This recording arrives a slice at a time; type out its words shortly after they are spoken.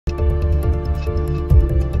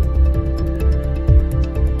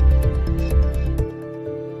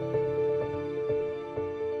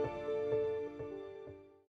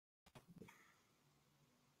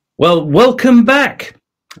Well, welcome back.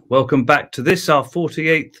 Welcome back to this, our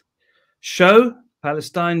 48th show,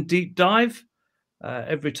 Palestine Deep Dive.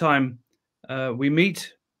 Every time we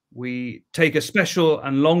meet, we take a special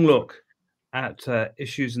and long look at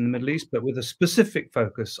issues in the Middle East, but with a specific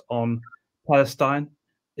focus on Palestine,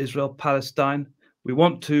 Israel, Palestine. We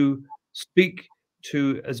want to speak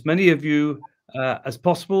to as many of you as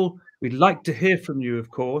possible. We'd like to hear from you,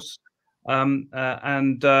 of course.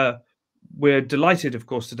 We're delighted, of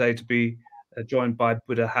course, today to be joined by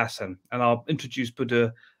Budour Hassan, and I'll introduce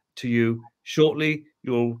Budour to you shortly.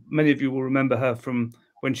 Many of you will remember her from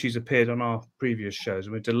when she's appeared on our previous shows,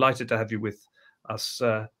 and we're delighted to have you with us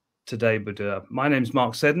today, Budour. My name's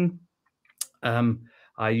Mark Seddon.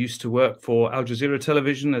 I used to work for Al Jazeera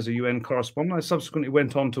Television as a UN correspondent. I subsequently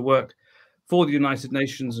went on to work for the United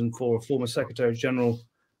Nations and for former Secretary General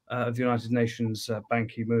of the United Nations, Ban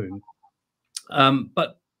Ki-moon.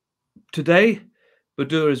 But today,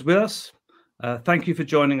 Budour is with us. Thank you for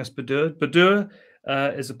joining us, Budour. Budour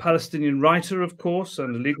is a Palestinian writer, of course,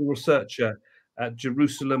 and a legal researcher at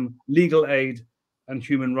Jerusalem Legal Aid and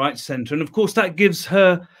Human Rights Center. And of course, that gives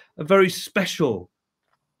her a very special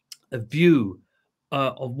view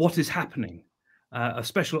of what is happening, a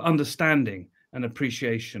special understanding and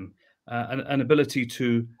appreciation, and an ability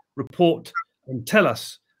to report and tell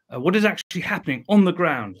us what is actually happening on the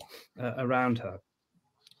ground around her.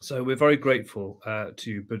 So we're very grateful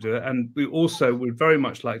to you, Budour, and we also would very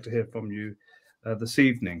much like to hear from you this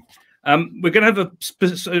evening. We're going to have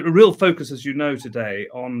a real focus, as you know, today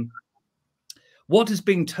on what is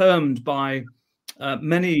being termed by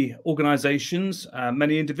many organizations,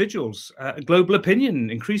 many individuals, global opinion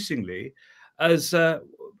increasingly, as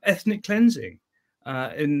ethnic cleansing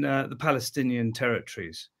in the Palestinian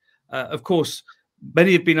territories. Of course,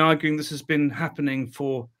 many have been arguing this has been happening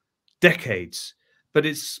for decades. But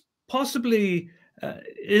it's possibly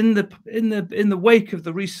in the wake of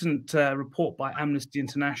the recent report by Amnesty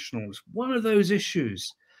International, it's one of those issues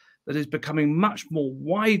that is becoming much more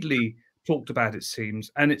widely talked about, it seems.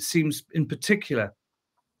 And it seems in particular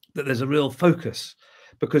that there's a real focus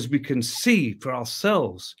because we can see for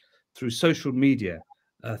ourselves through social media,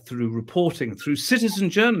 through reporting, through citizen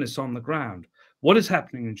journalists on the ground, what is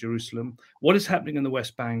happening in Jerusalem, what is happening in the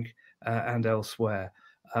West Bank and elsewhere.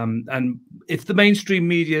 And if the mainstream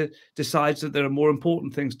media decides that there are more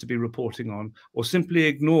important things to be reporting on or simply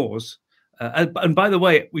ignores, and by the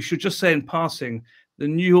way, we should just say in passing, the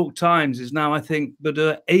New York Times is now, I think,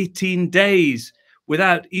 but 18 days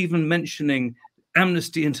without even mentioning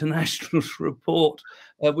Amnesty International's report,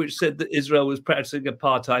 which said that Israel was practicing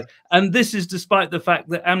apartheid. And this is despite the fact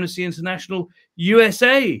that Amnesty International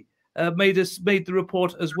USA made the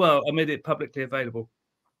report as well and made it publicly available.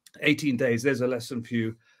 18 days, there's a lesson for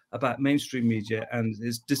you about mainstream media and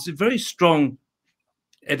this very strong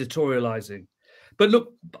editorializing. But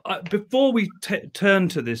look, before we turn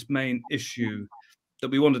to this main issue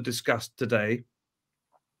that we want to discuss today,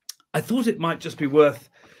 I thought it might just be worth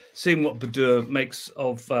seeing what Budour makes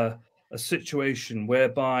of a situation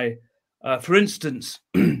whereby, for instance,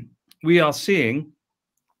 we are seeing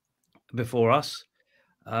before us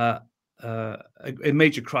a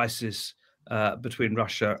major crisis between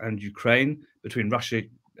Russia and Ukraine, between Russia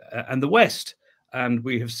and the West. And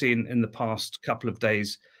we have seen in the past couple of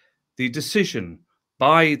days the decision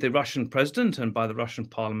by the Russian president and by the Russian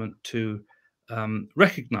parliament to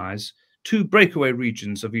recognize two breakaway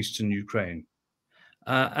regions of eastern Ukraine.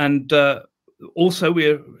 Also,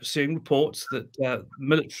 we're seeing reports that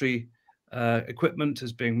military equipment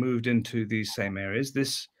is being moved into these same areas.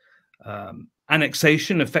 This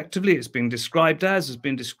annexation, effectively, it's being described as, has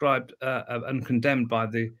been described and condemned by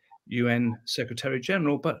the UN Secretary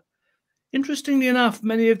General. But interestingly enough,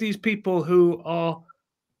 many of these people who are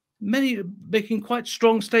making quite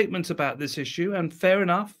strong statements about this issue, and fair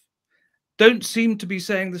enough, don't seem to be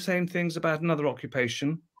saying the same things about another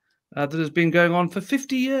occupation that has been going on for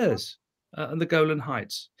 50 years in the Golan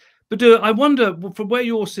Heights. But I wonder, from where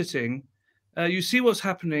you're sitting, you see what's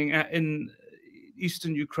happening in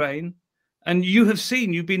eastern Ukraine. And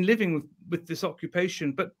you've been living with this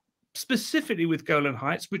occupation, but specifically with Golan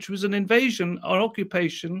Heights, which was an invasion or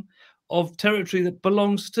occupation of territory that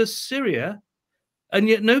belongs to Syria. And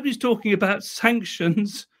yet nobody's talking about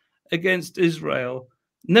sanctions against Israel.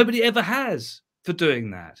 Nobody ever has for doing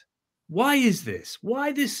that. Why is this?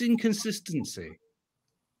 Why this inconsistency?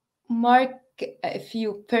 Mark, if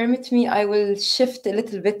you permit me, I will shift a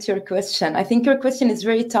little bit your question. I think your question is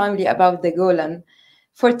very timely about the Golan,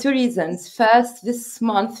 for two reasons. First, this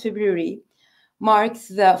month, February, marks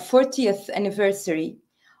the 40th anniversary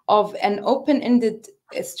of an open-ended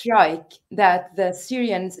strike that the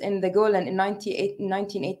Syrians in the Golan in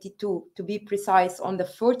 1982, to be precise, on the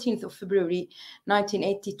 14th of February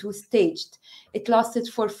 1982, staged. It lasted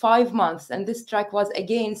for 5 months, and this strike was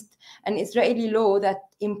against an Israeli law that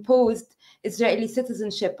imposed Israeli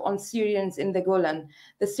citizenship on Syrians in the Golan.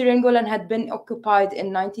 The Syrian Golan had been occupied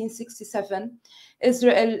in 1967.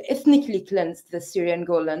 Israel ethnically cleansed the Syrian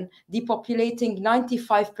Golan, depopulating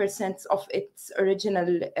 95% of its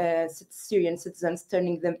original Syrian citizens,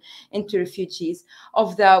 turning them into refugees.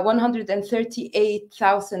 Of the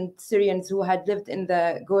 138,000 Syrians who had lived in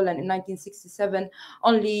the Golan in 1967,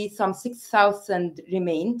 only some 6,000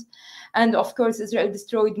 remained. And of course, Israel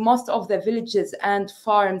destroyed most of the villages and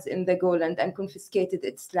farms in the Golan and confiscated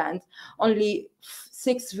its land. Only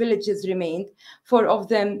 6 villages remained, 4 of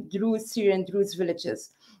them Syrian Druze villages.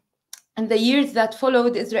 In the years that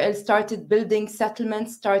followed, Israel started building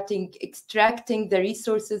settlements, starting extracting the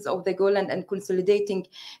resources of the Golan and consolidating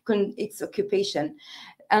its occupation.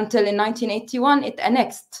 Until in 1981,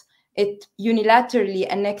 it unilaterally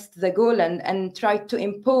annexed the Golan and tried to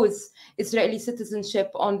impose Israeli citizenship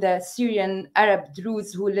on the Syrian Arab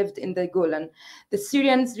Druze who lived in the Golan. The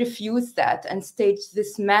Syrians refused that and staged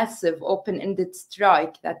this massive open-ended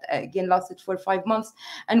strike that again lasted for 5 months,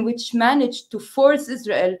 and which managed to force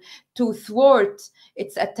Israel to thwart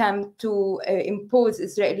its attempt to impose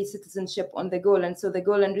Israeli citizenship on the Golan. So the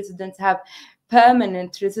Golan residents have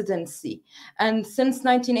permanent residency. And since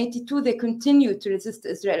 1982, they continue to resist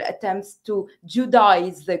Israel's attempts to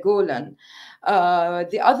Judaize the Golan.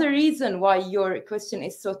 The other reason why your question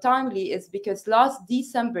is so timely is because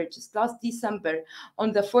just last December,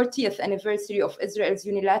 on the 40th anniversary of Israel's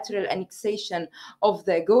unilateral annexation of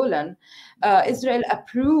the Golan,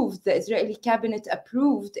 the Israeli cabinet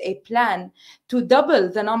approved a plan to double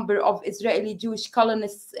the number of Israeli Jewish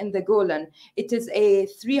colonists in the Golan. It is a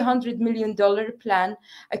 $300 million plan,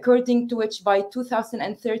 according to which by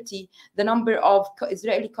 2030, the number of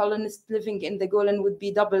Israeli colonists living in the Golan would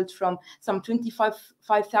be doubled from some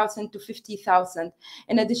 25,000 to 50,000,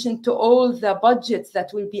 in addition to all the budgets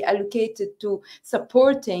that will be allocated to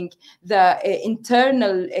supporting the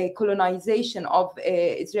internal colonization of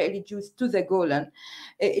Israeli Jews to the Golan.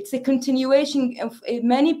 It's a continuation of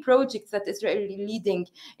many projects that Israel is leading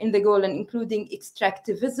in the Golan, including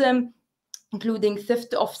extractivism, including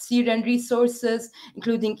theft of Syrian resources,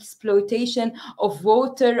 including exploitation of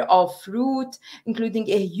water, of fruit, including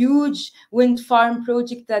a huge wind farm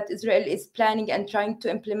project that Israel is planning and trying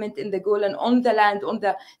to implement in the Golan on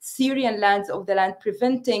the Syrian lands of the land,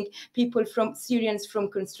 preventing Syrians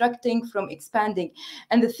from constructing, from expanding.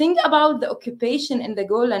 And the thing about the occupation in the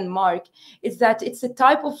Golan, Mark, is that it's a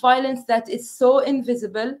type of violence that is so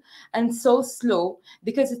invisible and so slow,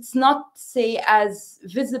 because it's not, say, as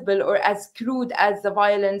visible or as crude as the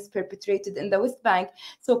violence perpetrated in the West Bank.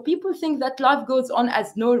 So people think that life goes on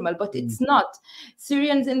as normal, but it's not.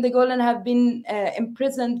 Syrians in the Golan have been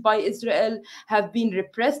imprisoned by Israel, have been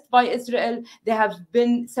repressed by Israel. They have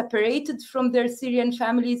been separated from their Syrian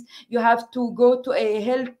families. You have to go to a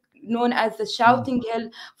hill known as the Shouting Hill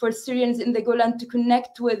for Syrians in the Golan to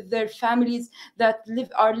connect with their families that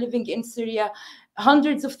are living in Syria.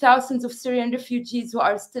 Hundreds of thousands of Syrian refugees who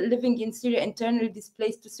are still living in Syria, internally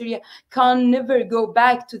displaced to Syria, can never go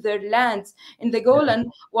back to their lands in the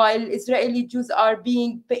Golan, while Israeli Jews are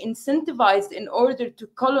being incentivized in order to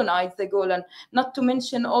colonize the Golan, not to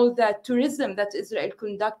mention all the tourism that Israel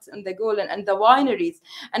conducts in the Golan and the wineries.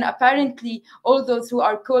 And apparently, all those who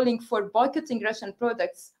are calling for boycotting Russian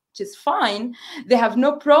products, which is fine, they have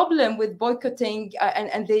no problem with boycotting,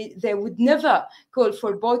 and they would never call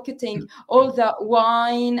for boycotting all the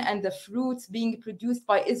wine and the fruits being produced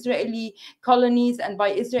by Israeli colonies and by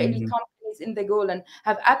Israeli companies in the Golan.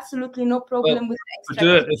 Have absolutely no problem with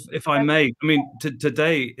if I may, I mean,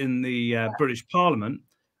 today in the British Parliament,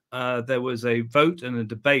 there was a vote and a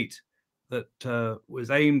debate that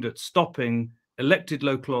was aimed at stopping elected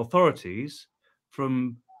local authorities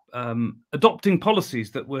from adopting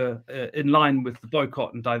policies that were in line with the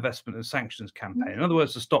boycott and divestment and sanctions campaign. In other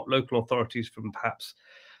words, to stop local authorities from perhaps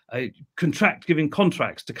giving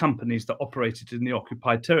contracts to companies that operated in the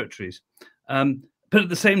occupied territories. But at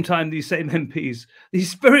the same time, these same MPs,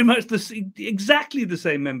 exactly the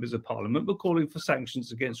same members of Parliament, were calling for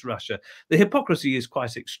sanctions against Russia. The hypocrisy is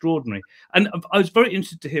quite extraordinary. And I was very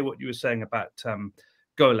interested to hear what you were saying about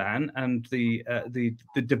Golan and the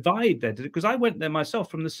divide there, because I went there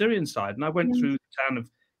myself from the Syrian side, and I went through the town of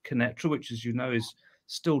Quneitra, which, as you know, is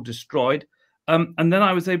still destroyed, and then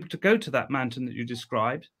I was able to go to that mountain that you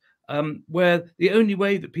described, where the only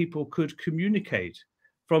way that people could communicate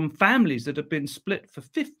from families that have been split for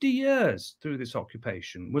 50 years through this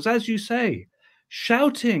occupation was, as you say,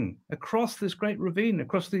 shouting across this great ravine,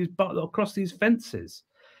 across these fences.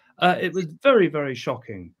 It was very, very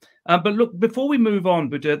shocking. But look, before we move on,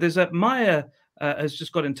 Budour, there's Maya has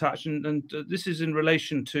just got in touch, and this is in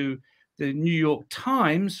relation to the New York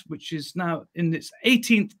Times, which is now in its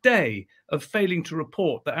 18th day of failing to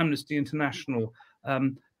report that Amnesty International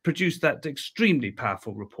produced that extremely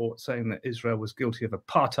powerful report saying that Israel was guilty of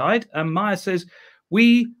apartheid. And Maya says,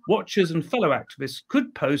 we, watchers and fellow activists,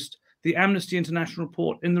 could post the Amnesty International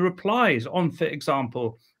report in the replies on, for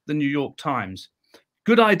example, the New York Times.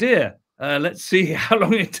 Good idea. Let's see how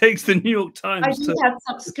long it takes the New York Times I do have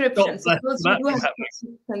subscriptions. So those who do have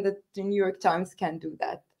subscription, that the New York Times can do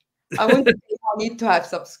that. I wouldn't say I need to have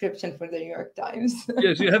subscription for the New York Times.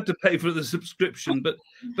 Yes, you have to pay for the subscription,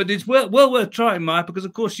 but it's well worth trying, Maya, because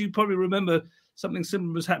of course you probably remember something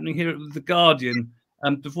similar was happening here at The Guardian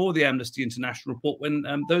before the Amnesty International report, when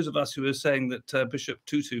those of us who were saying that Bishop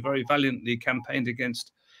Tutu very valiantly campaigned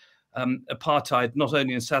against apartheid, not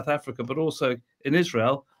only in South Africa, but also in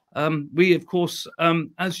Israel, we, of course,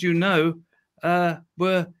 as you know,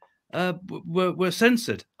 were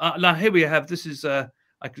censored. Now, here we have, this is, I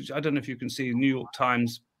don't know if you can see New York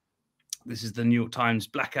Times. This is the New York Times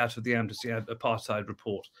blackout of the Amnesty apartheid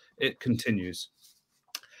report. It continues.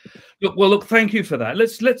 Look, thank you for that.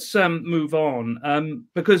 Let's move on,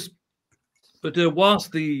 because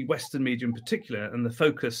whilst the Western media in particular and the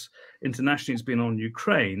focus internationally has been on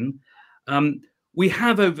Ukraine, we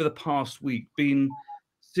have over the past week been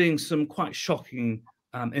seeing some quite shocking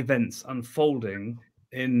events unfolding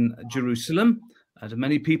in Jerusalem, to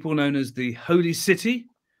many people known as the Holy City.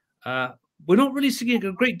 We're not really seeing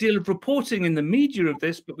a great deal of reporting in the media of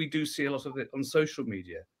this, but we do see a lot of it on social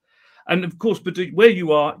media. And of course, but where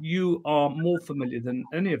you are more familiar than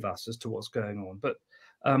any of us as to what's going on.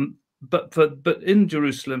 But in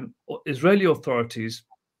Jerusalem, Israeli authorities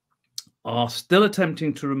are still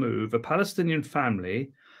attempting to remove a Palestinian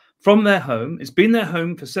family from their home. It's been their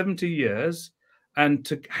home for 70 years, and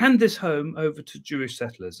to hand this home over to Jewish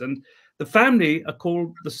settlers. And the family are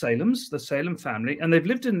called the Salems, the Salem family, and they've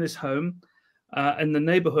lived in this home in the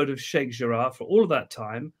neighbourhood of Sheikh Jarrah for all of that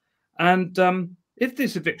time. And if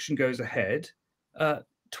this eviction goes ahead,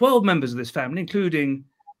 12 members of this family, including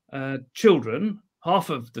children,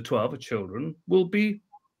 half of the 12 are children, will be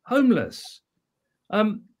homeless.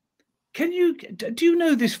 Do you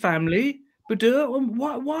know this family, Budour?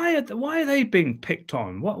 Why are they being picked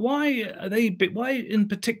on? Why in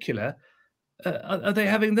particular are they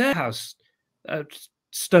having their house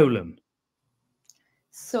stolen?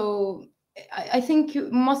 So I think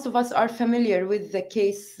most of us are familiar with the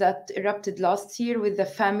case that erupted last year with the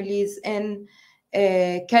families in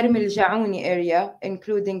Karim al-Ajlouni area,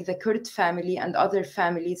 including the Kurd family and other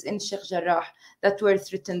families in Sheikh Jarrah that were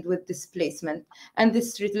threatened with displacement. And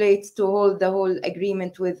this relates to the whole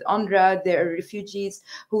agreement with UNRWA. There are refugees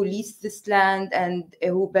who leased this land and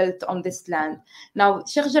who built on this land. Now,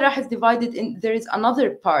 Sheikh Jarrah is divided in, there is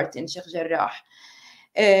another part in Sheikh Jarrah.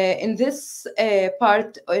 In this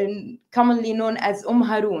part, commonly known as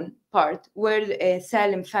Harun part, where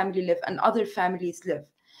Salem family live and other families live.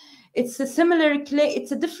 It's a similar claim,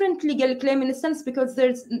 it's a different legal claim in a sense because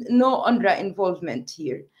there's no UNRWA involvement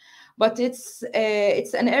here. But it's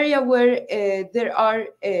an area where there are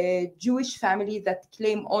Jewish families that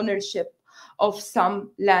claim ownership of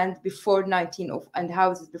some land before and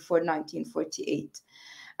houses before 1948.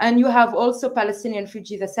 And you have also Palestinian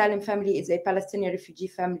refugees. The Salem family is a Palestinian refugee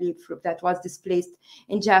family that was displaced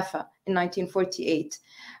in Jaffa in 1948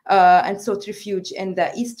 and sought refuge in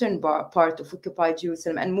the eastern part of occupied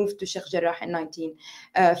Jerusalem and moved to Sheikh Jarrah in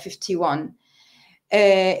 1951.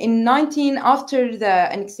 After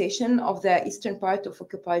the annexation of the eastern part of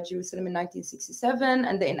occupied Jerusalem in 1967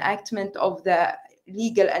 and the enactment of the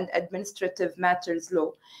Legal and Administrative Matters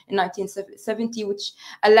Law in 1970, which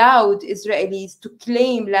allowed Israelis to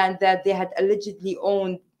claim land that they had allegedly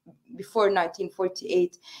owned before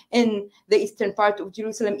 1948 in the eastern part of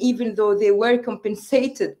Jerusalem, even though they were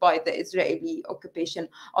compensated by the Israeli occupation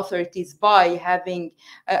authorities by having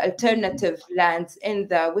alternative lands in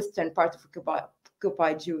the western part of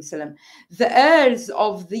occupied Jerusalem. The heirs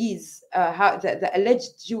of these, the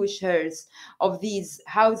alleged Jewish heirs of these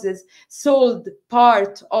houses sold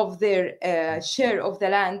part of their share of the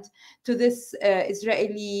land to this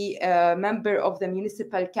Israeli member of the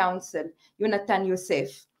municipal council, Yonatan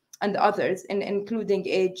Yosef, and others, including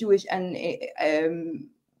a Jewish and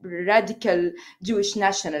radical Jewish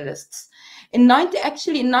nationalists. In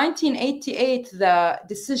 1988,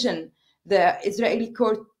 the Israeli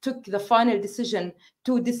court took the final decision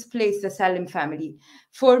to displace the Salem family.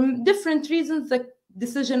 For different reasons, the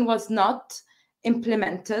decision was not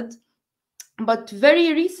implemented. But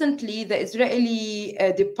very recently, the Israeli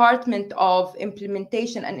Department of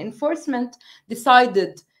Implementation and Enforcement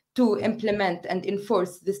decided to implement and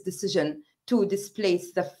enforce this decision to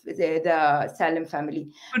displace the Salem family.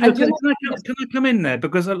 But can I come in there?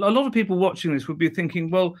 Because a lot of people watching this would be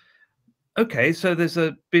thinking, well, okay, so there's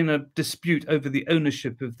been a dispute over the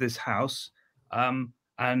ownership of this house,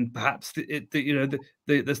 and perhaps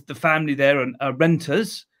the family there are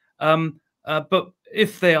renters. But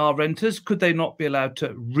if they are renters, could they not be allowed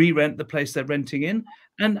to re-rent the place they're renting in?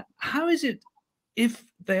 And how is it if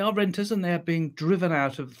they are renters and they are being driven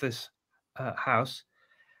out of this house?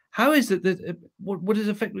 How is it that what is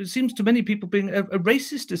affected? It seems to many people being a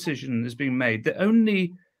racist decision is being made that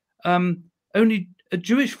only a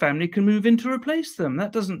Jewish family can move in to replace them.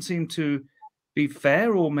 That doesn't seem to be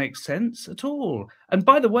fair or make sense at all. And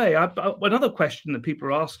by the way, another question that people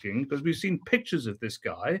are asking, because we've seen pictures of this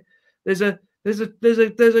guy. There's a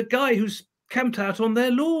guy who's camped out on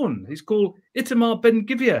their lawn. He's called Itamar Ben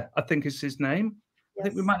Gvir, I think is his name. Yes. I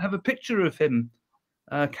think we might have a picture of him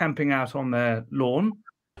camping out on their lawn.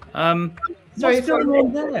 Sorry for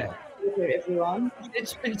on there, everyone.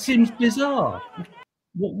 It seems bizarre.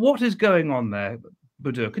 What is going on there,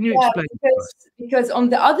 Budour? Can you explain? Because on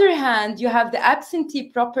the other hand, you have the Absentee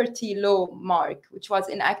Property Law, Mark, which was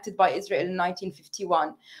enacted by Israel in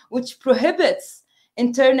 1951, which prohibits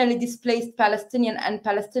internally displaced Palestinian and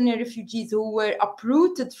Palestinian refugees who were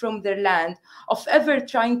uprooted from their land of ever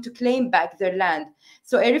trying to claim back their land.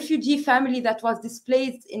 So a refugee family that was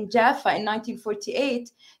displaced in Jaffa in 1948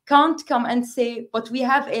 can't come and say, but we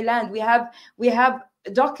have a land, we have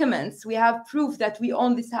documents, we have proof that we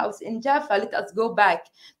own this house in Jaffa, let us go back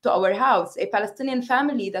to our house. A Palestinian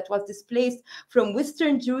family that was displaced from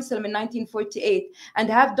Western Jerusalem in 1948 and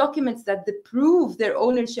have documents that prove their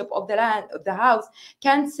ownership of the land, of the house,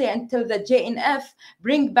 can't say until the JNF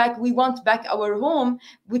we want back our home,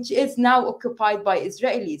 which is now occupied by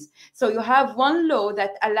Israelis. So you have one law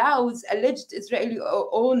that allows alleged Israeli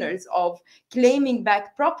owners of claiming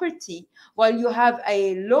back property, while you have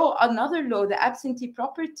another law, the Absentee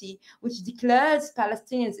Property, which declares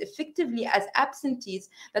Palestinians effectively as absentees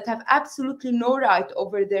that have absolutely no right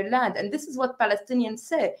over their land. And this is what Palestinians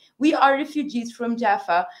say. We are refugees from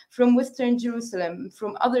Jaffa, from Western Jerusalem,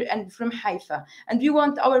 from Haifa, and we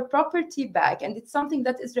want our property back. And it's something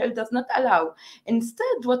that Israel does not allow.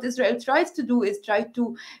 Instead, what Israel tries to do is try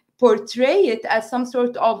to portray it as some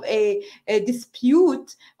sort of a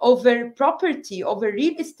dispute over property, over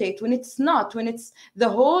real estate, when it's not, when it's the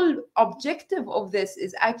whole objective of this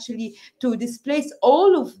is actually to displace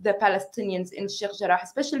all of the Palestinians in Sheikh Jarrah,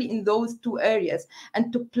 especially in those two areas,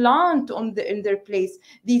 and to plant in their place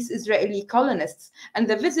these Israeli colonists. And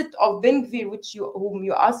the visit of Ben Gvir, whom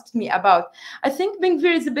you asked me about, I think Ben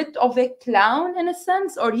Gvir is a bit of a clown in a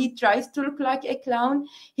sense, or he tries to look like a clown.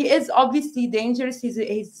 He is obviously dangerous.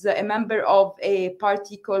 He's a member of a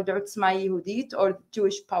party called Otzma Yehudit, or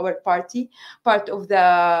Jewish Power Party, part of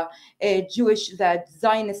the the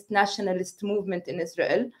Zionist nationalist movement in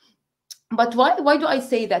Israel. But why do I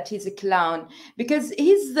say that he's a clown? Because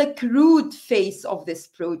he's the crude face of this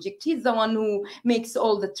project. He's the one who makes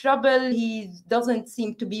all the trouble. He doesn't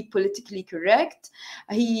seem to be politically correct.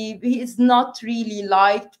 He is not really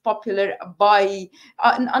liked, popular by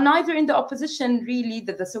neither in the opposition, really,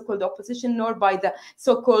 the so-called opposition, nor by the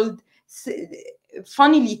so-called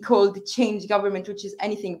funnily called change government, which is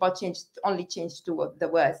anything but change, only change to what the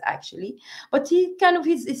worse actually. But he kind of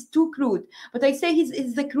is too crude. But I say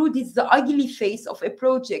he's the crude, he's the ugly face of a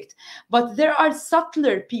project. But there are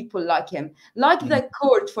subtler people like him, like the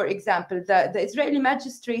court, for example, the Israeli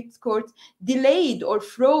Magistrates Court delayed or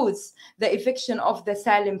froze the eviction of the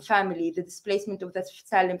Salem family, the displacement of the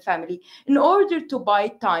Salem family, in order to buy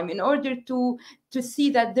time, in order to see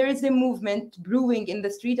that there is a movement brewing in the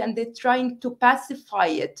street, and they're trying to pacify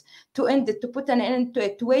it, to end it, to put an end to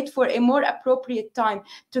it, to wait for a more appropriate time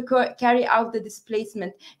to carry out the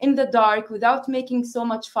displacement in the dark without making so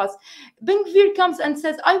much fuss. Ben Gvir comes and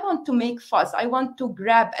says, I want to make fuss, I want to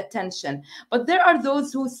grab attention. But there are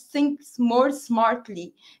those who think more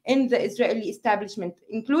smartly in the Israeli establishment,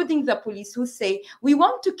 including the police, who say, we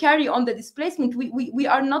want to carry on the displacement. We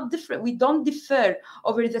are not different. We don't differ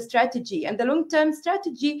over the strategy. And the long-term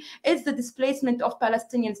strategy is the displacement of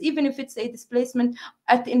Palestinians, even if it's a displacement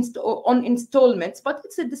on installments, but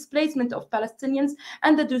it's a displacement of Palestinians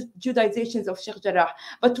and the Judaizations of Sheikh Jarrah.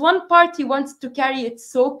 But one party wants to carry it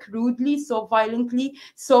so crudely, so violently,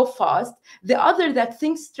 so fast. The other that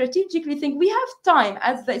thinks strategically, we have time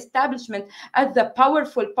as the establishment, as the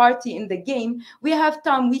powerful party in the game, we have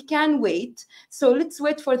time, we can wait. So let's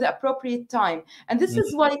wait for the appropriate time. And this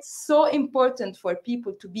is why it's so important for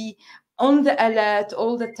people to be on the alert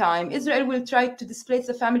all the time. Israel will try to displace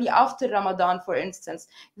the family after Ramadan, for instance.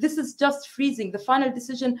 This is just freezing. The final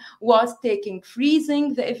decision was taking.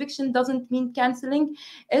 Freezing the eviction doesn't mean canceling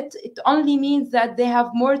it. It only means that they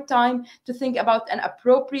have more time to think about an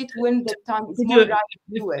appropriate when the time is more right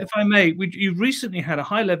to do it. If I may, you recently had a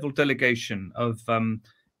high-level delegation of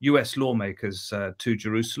US lawmakers to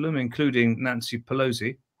Jerusalem, including Nancy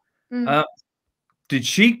Pelosi.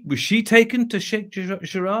 Was she taken to Sheikh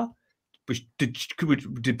Jarrah?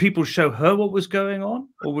 Did people show her what was going on,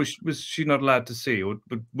 or was she not allowed to see, or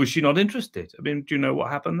was she not interested? I mean, do you know what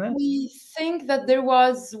happened there? We think that there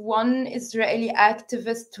was one Israeli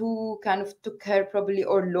activist who kind of took her, probably,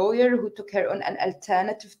 or lawyer, who took her on an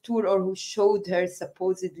alternative tour, or who showed her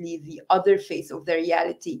supposedly the other face of the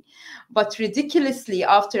reality. But ridiculously,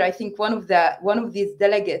 after, I think one of the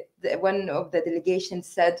delegations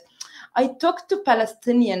said, I talked to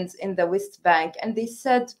Palestinians in the West Bank, and they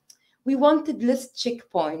said, we wanted less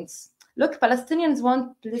checkpoints. Look, Palestinians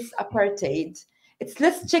want less apartheid. It's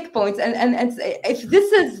less checkpoints. And if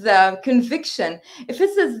this is the conviction, if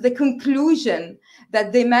this is the conclusion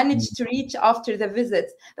that they managed to reach after the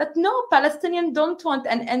visits, that no, Palestinians don't want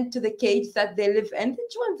an end to the cage that they live in.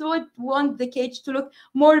 They want the cage to look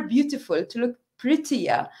more beautiful, to look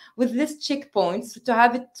prettier, with less checkpoints, to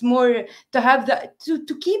have it more,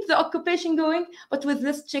 to keep the occupation going, but with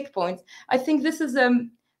less checkpoints. I think this is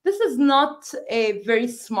not a very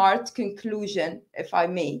smart conclusion, if I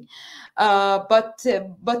may. But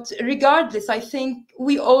regardless, I think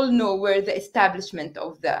we all know where the establishment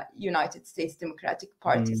of the United States Democratic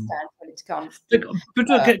Party stands when it comes to... But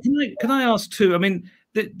can I ask too, I mean,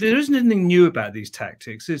 there isn't anything new about these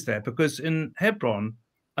tactics, is there? Because in Hebron,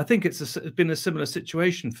 I think it's been a similar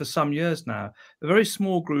situation for some years now. A very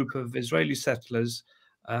small group of Israeli settlers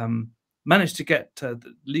managed to get the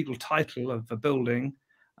legal title of a building,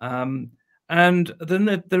 and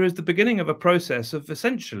then there is the beginning of a process of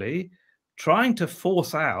essentially trying to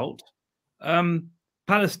force out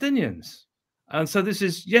Palestinians. And so this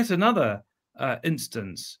is yet another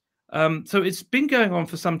instance. So it's been going on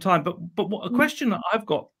for some time. But a question that I've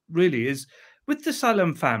got really is, with the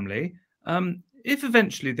Salem family, if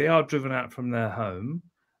eventually they are driven out from their home,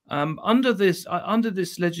 under this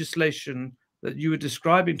legislation that you were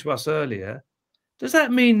describing to us earlier, does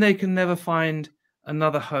that mean they can never find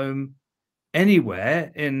another home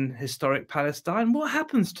anywhere in historic Palestine? What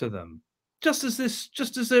happens to them? Just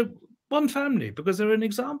as they're one family, because they're an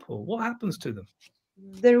example. What happens to them?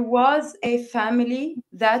 There was a family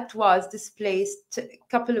that was displaced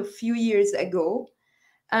a few years ago,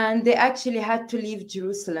 and they actually had to leave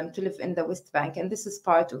Jerusalem to live in the West Bank. And this is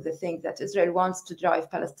part of the thing, that Israel wants to drive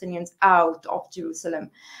Palestinians out of Jerusalem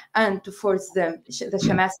and to force them, the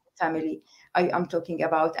Shamasi family I'm talking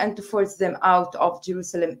about, and to force them out of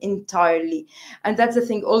Jerusalem entirely. And that's the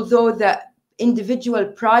thing, although the individual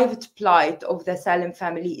private plight of the Salem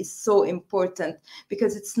family is so important,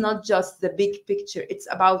 because it's not just the big picture, it's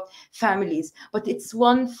about families, but it's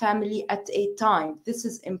one family at a time. This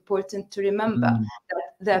is important to remember.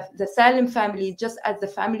 The Salem family, just as the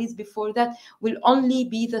families before that, will only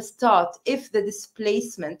be the start if the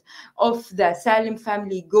displacement of the Salem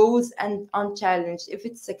family goes unchallenged, if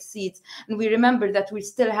it succeeds. And we remember that we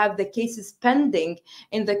still have the cases pending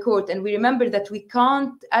in the court, and we remember that we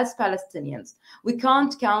can't, as Palestinians, we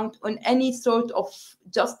can't count on any sort of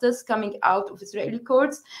justice coming out of Israeli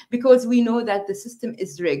courts, because we know that the system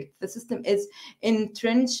is rigged. The system is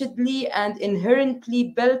entrenchedly and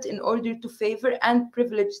inherently built in order to favor and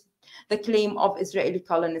privilege the claim of Israeli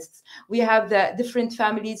colonists. We have the different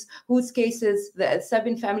families whose cases, the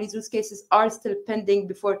 7 families whose cases are still pending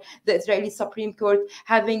before the Israeli Supreme Court,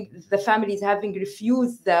 the families having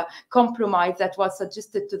refused the compromise that was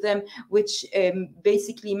suggested to them, which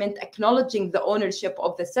basically meant acknowledging the ownership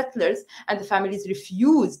of the settlers, and the families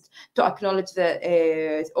refused to acknowledge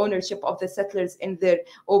the ownership of the settlers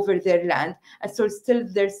over their land. And so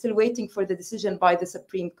they're still waiting for the decision by the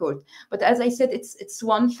Supreme Court. But as I said, it's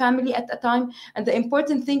one family at a time, and the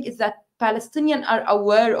important thing is that Palestinians are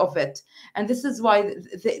aware of it, and this is why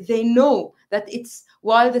they know that it's,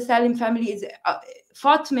 while the Salem family is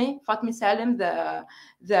Fatme Salem, the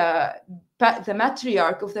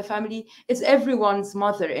matriarch of the family, is everyone's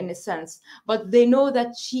mother in a sense, but they know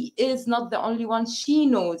that she is not the only one. She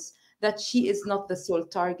knows that she is not the sole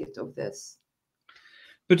target of this.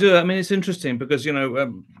 But I mean, it's interesting because, you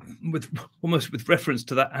know, with reference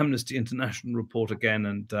to that Amnesty International report again,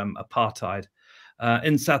 and apartheid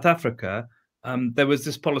in South Africa, there was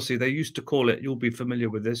this policy, they used to call it, you'll be familiar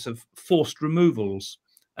with this, of forced removals.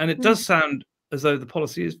 And it does sound as though the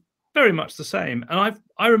policy is very much the same. And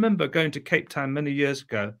I remember going to Cape Town many years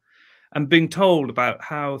ago, and being told about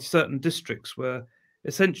how certain districts were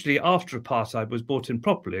essentially, after apartheid was brought in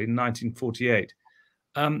properly in 1948,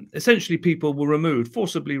 essentially people were removed,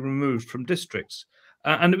 forcibly removed from districts.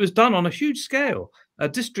 And it was done on a huge scale.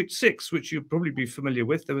 District 6, which you'd probably be familiar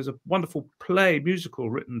with, there was a wonderful play, musical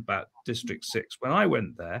written about District 6. When I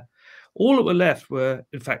went there, all that were left were,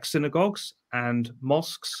 in fact, synagogues and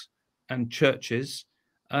mosques and churches,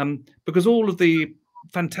 because all of the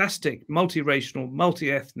fantastic multiracial,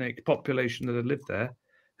 multi-ethnic population that had lived there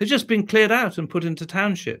had just been cleared out and put into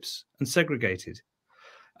townships and segregated.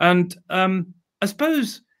 And I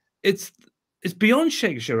suppose it's beyond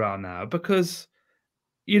Sheikh Jarrah now, because,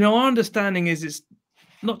 you know, our understanding is it's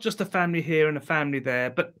not just a family here and a family there,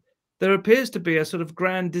 but there appears to be a sort of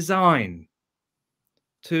grand design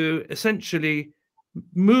to essentially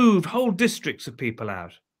move whole districts of people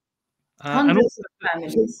out. And Hundreds also, of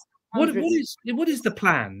families. what is the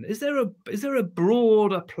plan? Is there a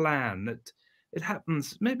broader plan that it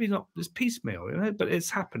happens? Maybe not as piecemeal, you know, but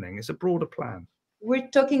it's happening. It's a broader plan. We're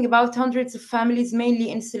talking about hundreds of families,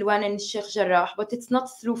 mainly in Silwan and Sheikh Jarrah, but it's not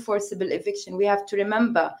through forcible eviction. We have to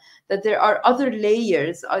remember that there are other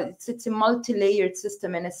layers. It's a multi-layered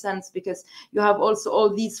system in a sense, because you have also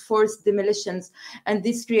all these forced demolitions and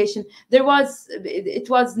this creation. It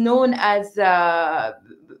was known as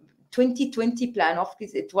 2020 plan. Of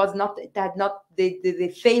course, they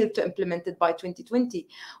failed to implement it by 2020,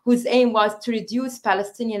 whose aim was to reduce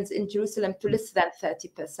Palestinians in Jerusalem to less than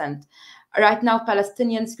 30%. Right now,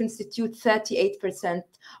 Palestinians constitute 38%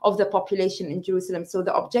 of the population in Jerusalem. So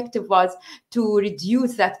the objective was to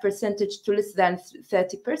reduce that percentage to less than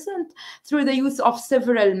 30% through the use of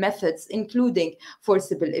several methods, including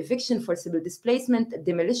forcible eviction, forcible displacement,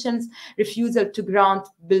 demolitions, refusal to grant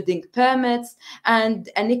building permits, and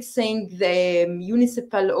annexing the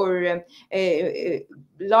municipal or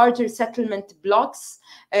larger settlement blocks,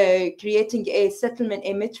 creating a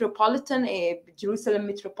Jerusalem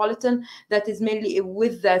metropolitan that is mainly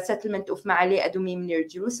with the settlement of Ma'ale Adumim near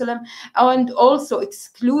Jerusalem, and also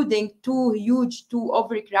excluding two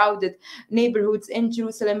overcrowded neighborhoods in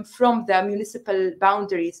Jerusalem from the municipal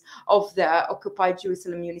boundaries of the occupied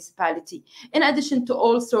Jerusalem municipality. In addition to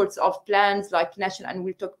all sorts of plans like national, and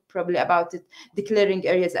we'll talk probably about it, declaring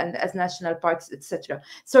areas and as national parks, etc.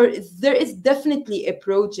 So there is definitely a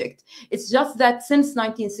project. It's just that since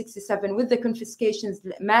 1967, with the confiscations,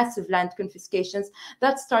 massive land confiscations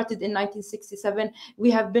that started in 1967,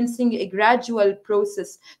 we have been seeing a gradual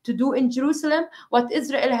process to do in Jerusalem what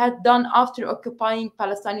Israel had done after occupying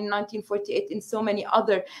Palestine in 1948 in so many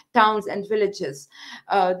other towns and villages.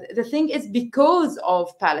 The thing is, because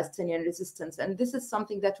of Palestinian resistance, and this is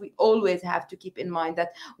something that we always have to keep in mind,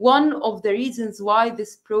 that one of the reasons why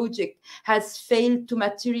this project has failed to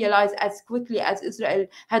materialize as quickly as Israel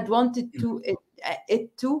had wanted to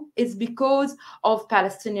is because of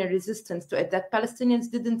Palestinian resistance to it. That Palestinians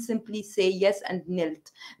didn't simply say yes and kneel.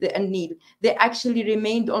 They actually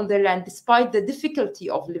remained on their land despite the difficulty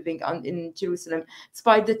of living in Jerusalem,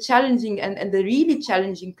 despite the challenging and the really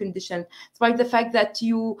challenging condition, despite the fact that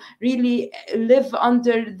you really live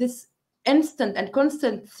under this instant and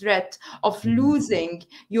constant threat of losing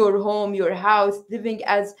your home, your house, living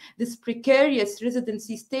as this precarious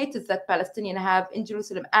residency status that Palestinians have in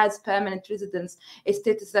Jerusalem as permanent residents, a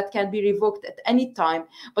status that can be revoked at any time.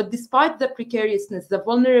 But despite the precariousness, the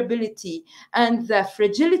vulnerability, and the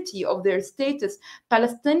fragility of their status,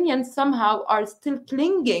 Palestinians somehow are still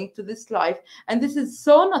clinging to this life. And this is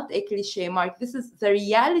so not a cliche, Mark. This is the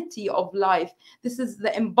reality of life. This is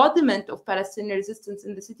the embodiment of Palestinian resistance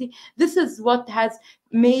in the city. This is what has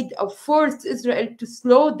made or forced Israel to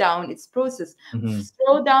slow down its process.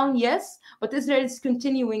 Slow down, yes, but Israel is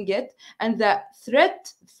continuing it. And the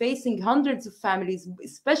threat facing hundreds of families,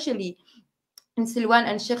 especially in Silwan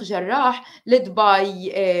and Sheikh Jarrah, led by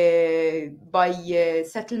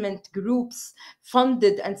settlement groups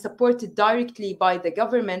funded and supported directly by the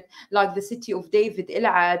government, like the city of David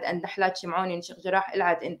Elad and Nahlat Shim'oni in Sheikh Jarrah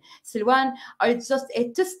Elad in Silwan, are just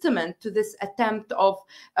a testament to this attempt of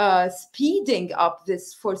speeding up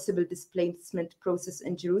this forcible displacement process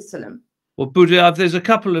in Jerusalem. Well, Budour, there's a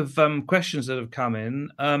couple of questions that have come in.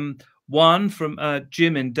 One from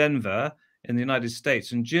Jim in Denver in the United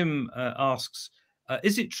States. And Jim asks,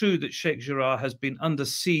 is it true that Sheikh Jarrah has been under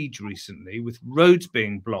siege recently with roads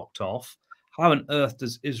being blocked off? How on earth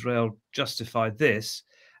does Israel justify this?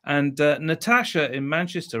 And Natasha in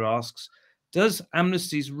Manchester asks, does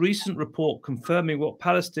Amnesty's recent report confirming what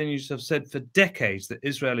Palestinians have said for decades, that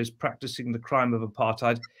Israel is practicing the crime of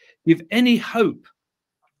apartheid, give any hope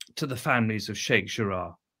to the families of Sheikh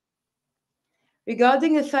Jarrah?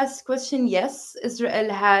 Regarding the first question, yes,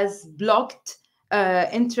 Israel has blocked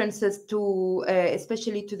entrances to,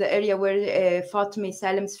 especially to the area where Fatima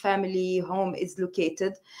Salem's family home is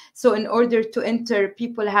located. So in order to enter,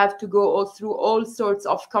 people have to go all through all sorts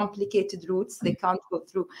of complicated routes. They can't go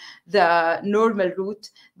through the normal route.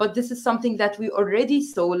 But this is something that we already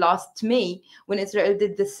saw last May when Israel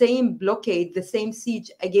did the same blockade, the same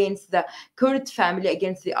siege against the Kurd family,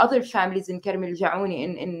 against the other families in Karm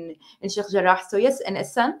al-Jaouni in Sheikh Jarrah. So yes, in a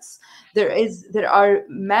sense, there are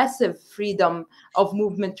massive freedom of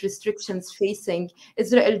movement restrictions facing.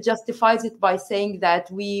 Israel justifies it by saying that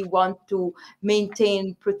we want to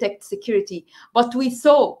maintain, protect security. But we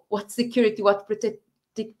saw what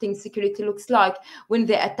protecting security looks like when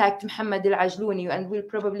they attacked Muhammad al-Ajlouni, and will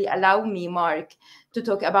probably allow me, Mark, to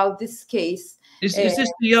talk about this case. Is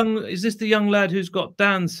this the young lad who's got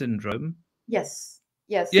Down syndrome? Yes.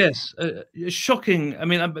 Yes. Yes. Shocking. I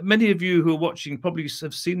mean, many of you who are watching probably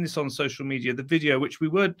have seen this on social media, the video, which we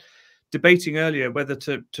were debating earlier whether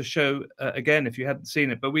to show again if you hadn't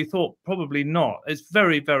seen it, but we thought probably not. It's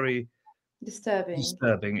very, very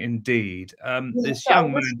disturbing indeed. This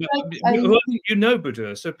young man, who you know,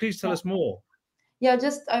 Budour, so please tell us more. Yeah,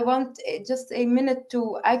 I want just a minute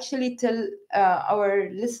to actually tell our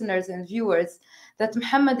listeners and viewers that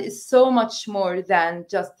Muhammad is so much more than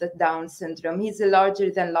just the Down syndrome. He's a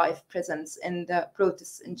larger than life presence in the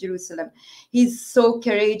protests in Jerusalem. He's so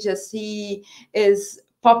courageous. He is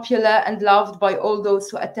popular and loved by all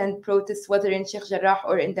those who attend protests, whether in Sheikh Jarrah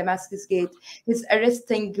or in Damascus Gate. His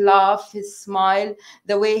arresting laugh, his smile,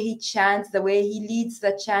 the way he chants, the way he leads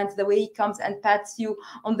the chant, the way he comes and pats you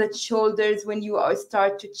on the shoulders when you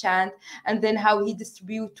start to chant, and then how he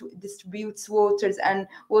distributes water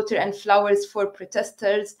and flowers for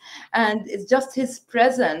protesters. And it's just his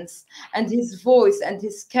presence and his voice and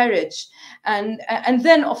his courage. And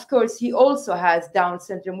then, of course, he also has Down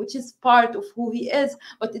syndrome, which is part of who he is,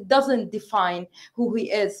 but it doesn't define who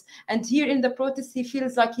he is. And here in the protest, he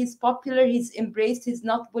feels like he's popular, he's embraced, he's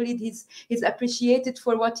not bullied, he's appreciated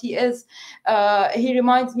for what he is. He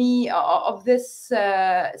reminds me of this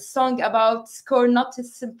song about scorn not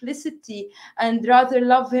his simplicity and rather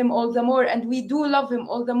love him all the more. And we do love him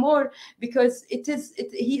all the more because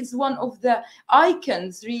he is one of the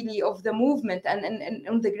icons really of the movement and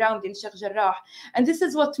on the ground in Sheikh Jarrah. And this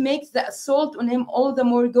is what makes the assault on him all the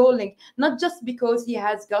more galling, not just because he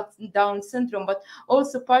has got Down syndrome, but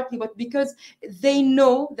also partly but because they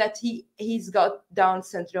know that he's got Down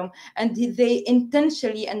syndrome, and they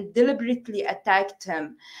intentionally and deliberately attacked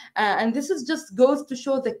him. And this just goes to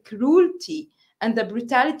show the cruelty and the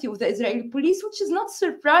brutality of the Israeli police, which is not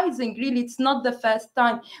surprising, really. It's not the first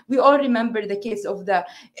time. We all remember the case of the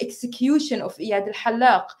execution of Iyad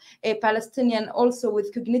al-Hallaq, a Palestinian also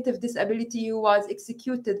with cognitive disability who was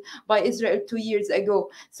executed by Israel 2 years ago.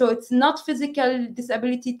 So it's not physical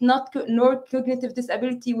disability, nor cognitive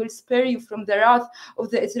disability will spare you from the wrath of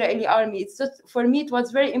the Israeli army. It's just, for me, it was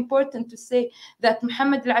very important to say that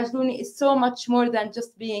Muhammad al-Ajlouni is so much more than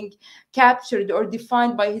just being captured or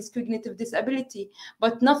defined by his cognitive disability,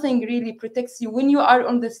 but nothing really protects you. When you are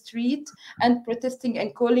on the street and protesting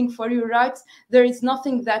and calling for your rights, there is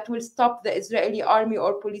nothing that will stop the Israeli army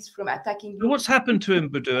or police from attacking you. What's happened to him,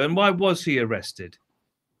 Budour, and why was he arrested?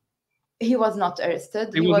 He was not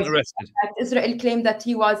arrested. He wasn't arrested. Israel claimed that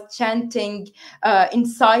he was chanting,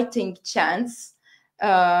 inciting chants,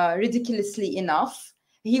 ridiculously enough.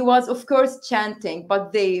 He was, of course, chanting,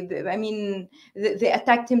 but they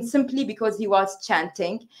attacked him simply because he was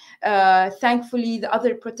chanting. Thankfully, the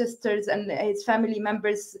other protesters and his family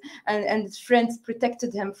members and his friends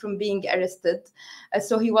protected him from being arrested.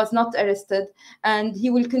 So he was not arrested, and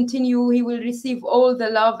he will continue. He will receive all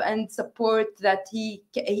the love and support that he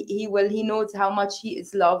knows how much he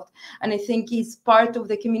is loved. And I think he's part of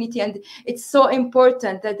the community. And it's so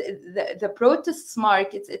important that the protests,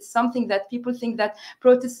 Mark, it's something that people think that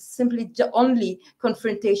protests simply only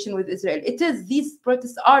confrontation with Israel. It is. These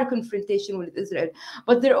protests are confrontation with Israel,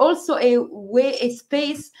 but they're also a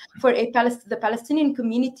space for the Palestinian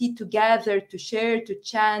community to gather, to share, to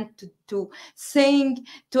chant, to sing,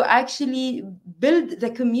 to actually build the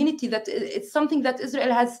community. That it's something that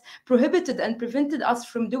Israel has prohibited and prevented us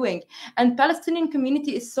from doing. And Palestinian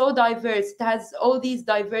community is so diverse. It has all these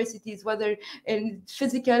diversities, whether in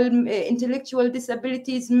physical, intellectual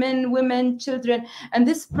disabilities, men, women, children. And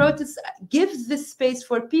this protest gives this space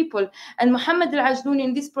for people. And Muhammad al-Ajlouni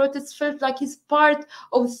in this protest felt like he's part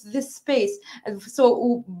of this space. And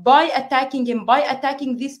so by attacking him, by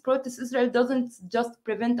attacking these protests, Israel doesn't just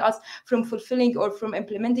prevent us from fulfilling or from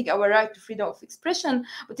implementing our right to freedom of expression,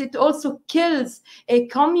 but it also kills a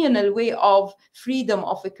communal way of freedom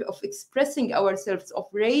of expressing ourselves, of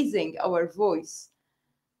raising our voice.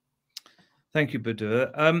 Thank you,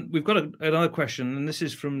 Budour. We've got another question, and this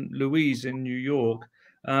is from Louise in New York.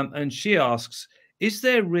 And she asks, is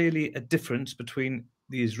there really a difference between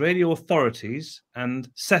the Israeli authorities and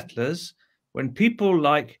settlers when people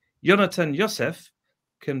like Yonatan Yosef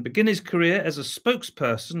can begin his career as a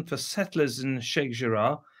spokesperson for settlers in Sheikh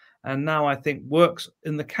Jarrah, and now I think works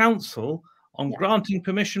in the council on granting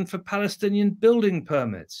permission for Palestinian building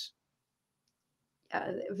permits?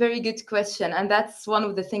 Very good question. And that's one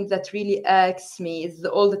of the things that really irks me is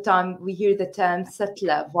all the time we hear the term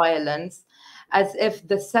settler violence, as if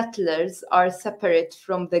the settlers are separate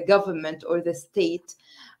from the government or the state.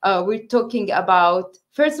 We're talking about,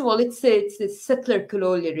 first of all, it's a settler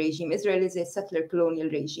colonial regime. Israel is a settler colonial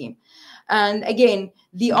regime. And again,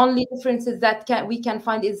 the only differences that we can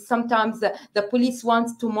find is sometimes the police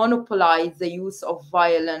wants to monopolize the use of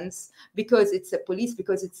violence because it's a police,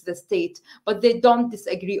 because it's the state, but they don't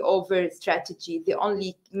disagree over strategy. They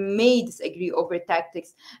only may disagree over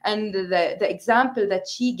tactics. And the example that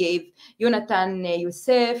she gave, Yonatan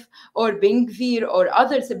Yosef or Ben Gvir or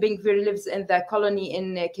others, Ben Gvir lives in the colony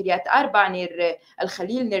in Kiryat Arba near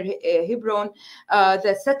Al-Khalil, near Hebron.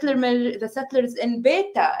 The settlers in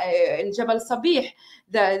Beta, in Jabal Sabih,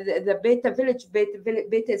 the Beta village.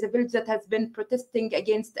 Beta is a village that has been protesting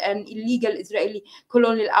against an illegal Israeli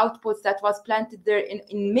colonial outpost that was planted there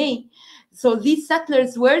in May. So these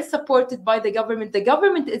settlers were supported by the government. The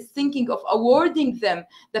government is thinking of awarding them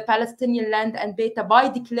the Palestinian land and Beta by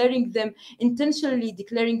declaring them, intentionally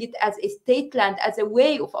declaring it as a state land, as a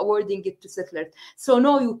way of awarding it to settlers. So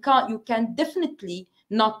no, you can definitely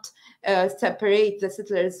not separate the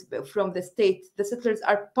settlers from the state. The settlers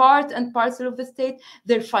are part and parcel of the state.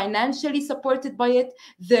 They're financially supported by it.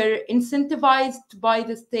 They're incentivized by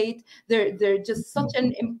the state. They're just such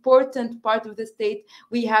an important part of the state.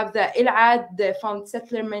 We have the Al-Ad, the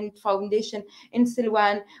Settlement Foundation in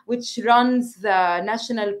Silwan, which runs the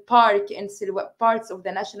national park in Silwan, parts of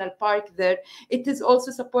the national park there. It is also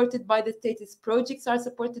supported by the state. Its projects are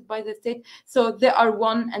supported by the state. So they are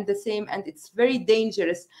one and the same, and it's very dangerous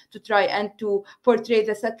to try and to portray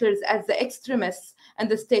the settlers as the extremists and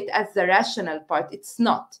the state as the rational part. It's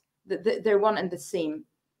not. They're one and the same.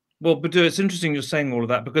 Well, Budour, it's interesting you're saying all of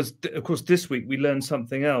that because, of course, this week we learned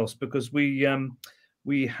something else because we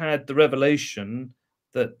had the revelation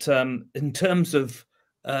that in terms of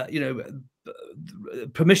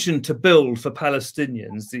permission to build for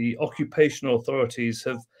Palestinians, the occupation authorities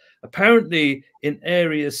have apparently in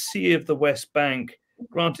Area C of the West Bank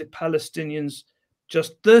granted Palestinians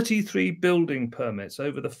just 33 building permits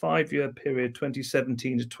over the 5-year period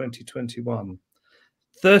 2017 to 2021.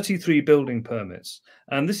 33 building permits.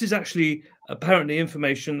 And this is actually apparently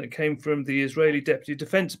information that came from the Israeli Deputy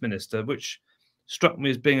Defense Minister, which struck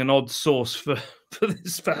me as being an odd source for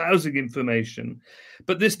housing information.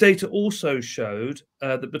 But this data also showed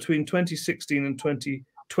that between 2016 and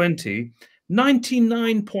 2020,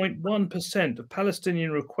 99.1% of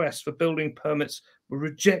Palestinian requests for building permits were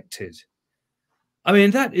rejected. I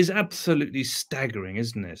mean, that is absolutely staggering,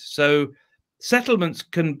 isn't it? So settlements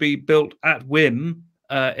can be built at whim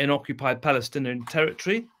in occupied Palestinian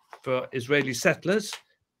territory for Israeli settlers.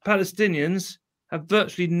 Palestinians have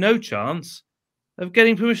virtually no chance of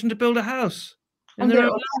getting permission to build a house in their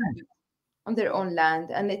own land. On their own land.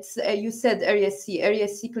 And it's, you said Area C. Area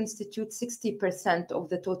C constitutes 60% of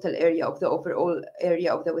the total area of the overall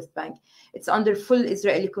area of the West Bank. It's under full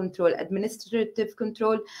Israeli control, administrative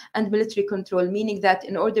control and military control, meaning that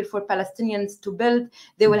in order for Palestinians to build,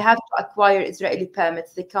 they will have to acquire Israeli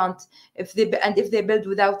permits. They can't, if they build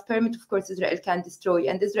without permit, of course, Israel can destroy.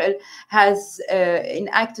 And Israel has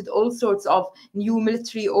enacted all sorts of new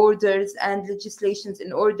military orders and legislations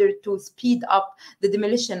in order to speed up the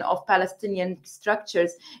demolition of Palestinian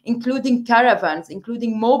structures, including caravans,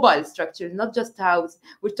 including mobile structures, not just houses.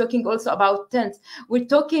 We're talking also about tents. We're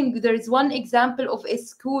talking, there is one example of a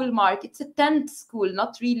school, Mark. It's a tent school,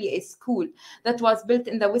 not really a school, that was built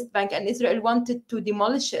in the West Bank, and Israel wanted to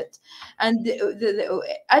demolish it. And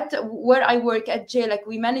at where I work at JLAC,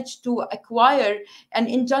 we managed to acquire an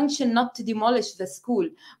injunction not to demolish the school.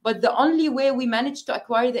 But the only way we managed to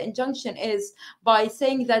acquire the injunction is by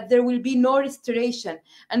saying that there will be no restoration.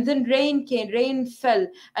 And then rain fell,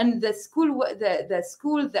 and the school,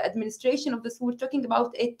 the administration of the school, we're talking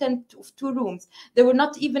about a tent of 2 rooms. They were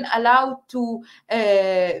not even allowed to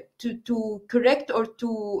correct or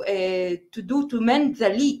to mend the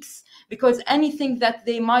leaks, because anything that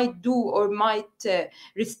they might do or might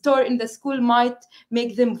restore in the school might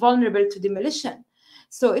make them vulnerable to demolition.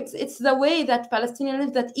 So it's the way that Palestinians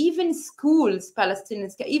live, that even schools,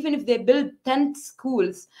 Palestinians, even if they build tent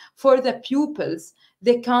schools for the pupils,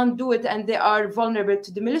 they can't do it and they are vulnerable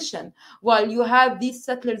to demolition. While you have these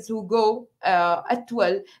settlers who go at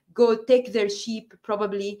will, go take their sheep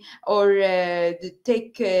probably, or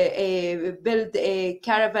build a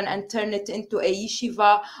caravan and turn it into a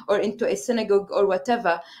yeshiva or into a synagogue or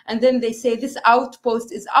whatever, and then they say this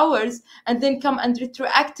outpost is ours, and then come and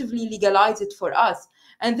retroactively legalize it for us.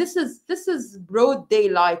 And this is broad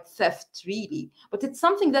daylight theft, really. But it's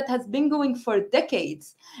something that has been going for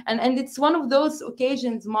decades. And it's one of those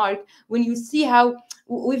occasions, Mark, when you see how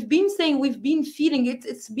we've been feeling it.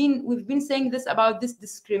 We've been saying this about this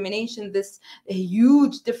discrimination, this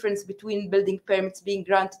huge difference between building permits being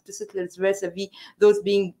granted to settlers vis-a-vis those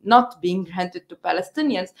not being granted to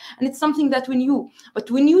Palestinians. And it's something that when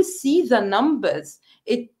you see the numbers,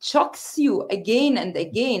 it shocks you again and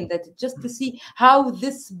again, that just to see how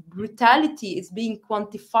this brutality is being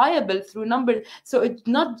quantifiable through numbers. So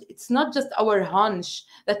it's not just our hunch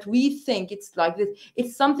that we think it's like this.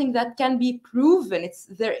 It's something that can be proven.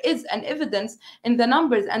 There is an evidence in the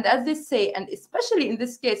numbers. And as they say, and especially in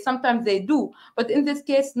this case, sometimes they do, but in this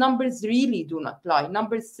case, numbers really do not lie.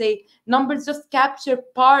 Numbers just capture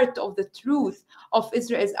part of the truth of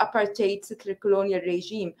Israel's apartheid settler colonial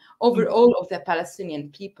regime over all of the Palestinian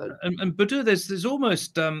people. And Budour, there's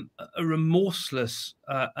almost a remorseless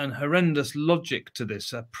and horrendous logic to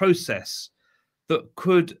this process that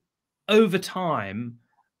could, over time,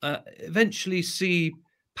 eventually see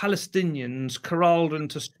Palestinians corralled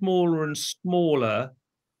into smaller and smaller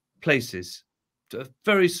places,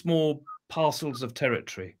 very small parcels of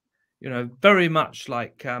territory, very much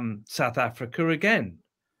like South Africa again,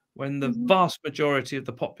 when the vast majority of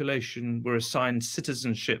the population were assigned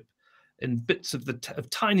citizenship in bits of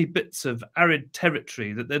tiny bits of arid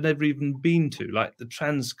territory that they'd never even been to, like the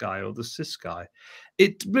Transkei or the Ciskei.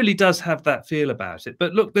 It really does have that feel about it.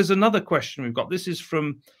 But look, there's another question we've got. This is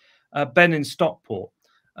from Ben in Stockport.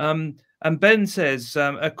 And Ben says,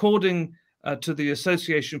 according to the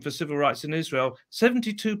Association for Civil Rights in Israel,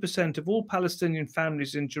 72% of all Palestinian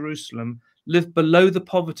families in Jerusalem live below the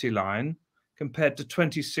poverty line, compared to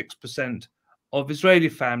 26% of Israeli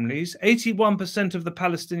families. 81% of the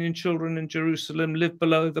Palestinian children in Jerusalem live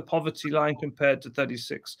below the poverty line, compared to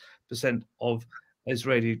 36% of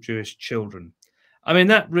Israeli Jewish children. I mean,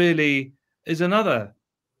 that really is another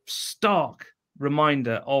stark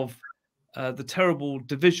reminder of the terrible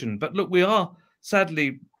division. But look, we are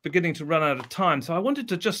sadly beginning to run out of time. So I wanted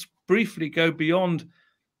to just briefly go beyond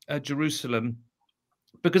Jerusalem,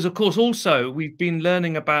 because, of course, also we've been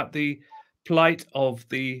learning about the plight of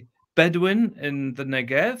the Bedouin in the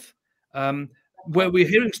Negev, where we're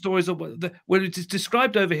hearing stories of where it is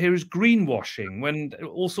described over here as greenwashing, when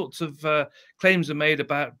all sorts of claims are made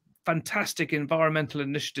about fantastic environmental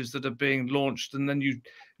initiatives that are being launched, and then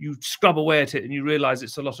you scrub away at it and you realize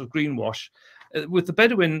it's a lot of greenwash. With the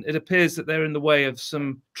Bedouin, it appears that they're in the way of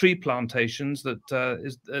some tree plantations that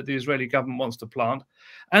the Israeli government wants to plant.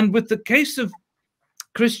 And with the case of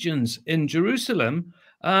Christians in Jerusalem,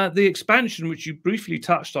 the expansion, which you briefly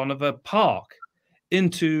touched on, of a park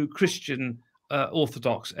into Christian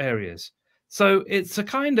Orthodox areas. So it's a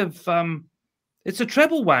kind of it's a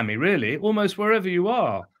treble whammy, really, almost wherever you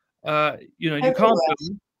are. You can't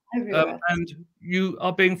do, and you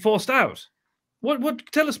are being forced out.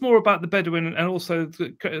 What tell us more about the Bedouin and also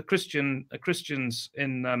the Christians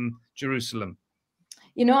in Jerusalem?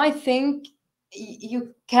 I think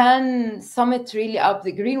you can sum it really up.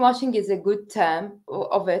 The greenwashing is a good term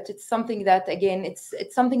of it. It's something that, again, it's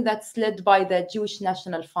something that's led by the Jewish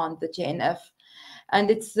National Fund, the JNF, and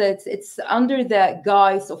it's under the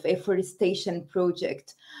guise of a forestation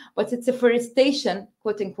project, but it's a forestation,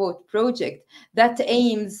 quote unquote, project that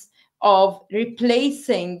aims of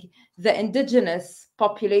replacing the indigenous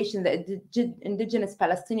population, the indigenous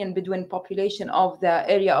Palestinian Bedouin population of the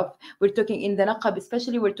area of, we're talking in the Naqab,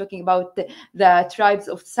 especially we're talking about the tribes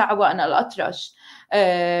of Sa'wa and al-Atrash,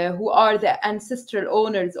 who are the ancestral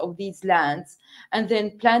owners of these lands, and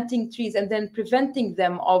then planting trees and then preventing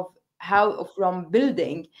them from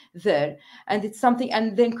building there. And it's something,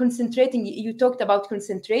 and then concentrating. You talked about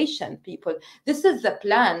concentration, people. This is the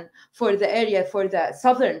plan for the area, for the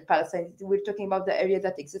southern Palestine. We're talking about the area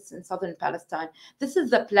that exists in southern Palestine. This is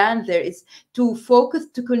the plan. There is to focus,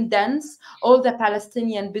 to condense all the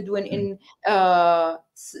Palestinian Bedouin in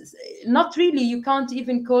not really, you can't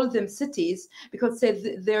even call them cities, because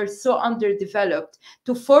they're so underdeveloped,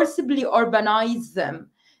 to forcibly urbanize them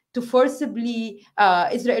to forcibly,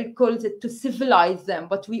 Israel calls it to civilize them,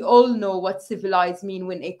 but we all know what civilize mean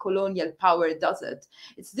when a colonial power does it.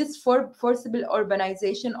 It's this forcible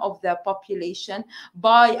urbanization of the population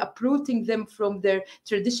by uprooting them from their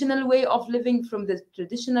traditional way of living, from the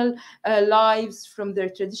traditional lives, from their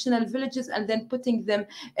traditional villages, and then putting them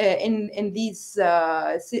in these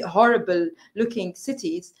horrible looking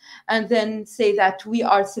cities, and then say that we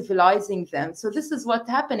are civilizing them. So this is what's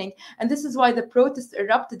happening, and this is why the protests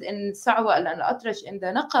erupted in Sawa and Al-Atrash in the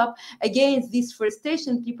Naqab against these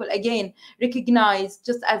forestation. People again recognized,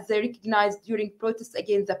 just as they recognized during protests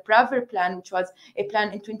against the Praver plan, which was a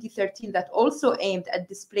plan in 2013 that also aimed at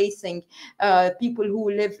displacing people who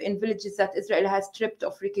live in villages that Israel has stripped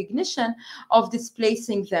of recognition, of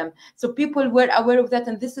displacing them. So people were aware of that,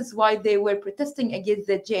 and this is why they were protesting against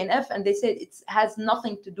the JNF, and they said it has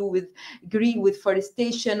nothing to do with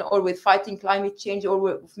forestation or with fighting climate change or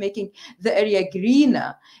with making the area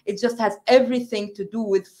greener. It just has everything to do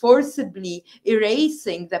with forcibly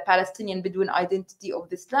erasing the Palestinian Bedouin identity of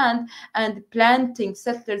this land and planting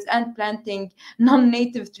settlers and planting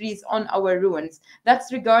non-native trees on our ruins.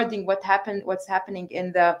 That's regarding what's happening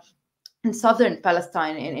in southern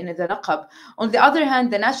Palestine, in the Naqab. On the other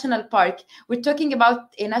hand, the national park, we're talking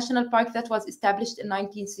about a national park that was established in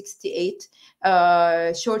 1968,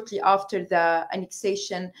 shortly after the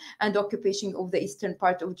annexation and occupation of the eastern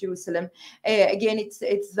part of Jerusalem. Again, it's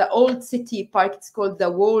the old city park. It's called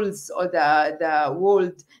the Walls, or the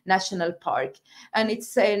Walled National Park, and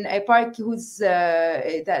it's a park whose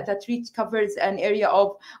that covers an area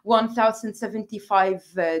of 1,075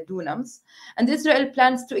 dunams, and Israel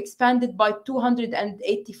plans to expand it by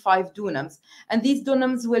 285 dunams, and these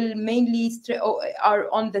dunams will mainly are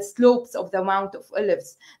on the slopes of the Mount of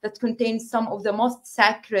Olives that contains some of the most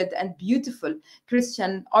sacred and beautiful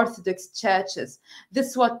Christian Orthodox churches.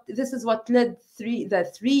 This is what led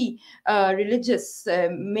the three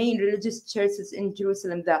main religious churches in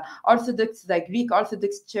Jerusalem, the Orthodox, the Greek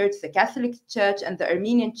Orthodox Church, the Catholic Church, and the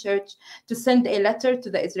Armenian Church, to send a letter to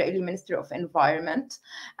the Israeli Minister of Environment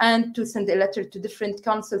and to send a letter to different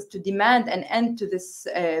councils to demand an end to this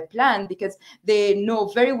plan, because they know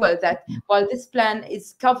very well that while this plan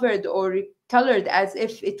is covered or colored as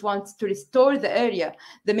if it wants to restore the area,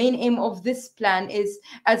 the main aim of this plan is,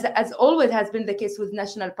 as always has been the case with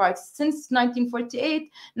national parks since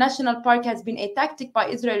 1948, national park has been a tactic by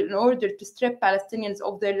Israel in order to strip Palestinians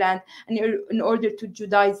of their land and in order to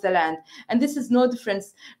Judaize the land. And this is no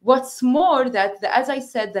difference. What's more, that as I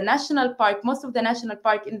said, the national park, most of the national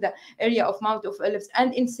park in the area of Mount of Olives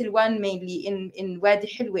and in Silwan, mainly in Wadi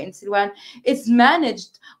Hilwa in Silwan, is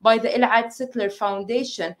managed by the Al-Ad Settler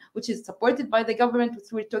Foundation, which is supported by the government,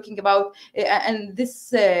 which we're talking about, and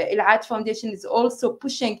this Al-Ad Foundation is also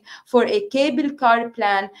pushing for a cable car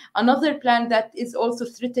plan, another plan that is also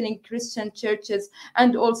threatening Christian churches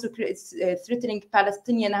and also threatening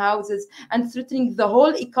Palestinian houses and threatening the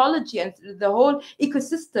whole ecology and the whole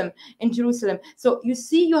ecosystem in Jerusalem. So you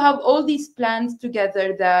see, you have all these plans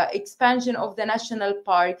together, the expansion of the national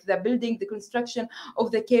park, the building, the construction of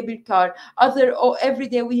the cable car, every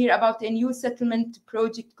day we hear about a new settlement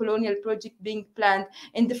project, colonial project being planned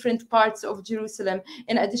in different parts of Jerusalem,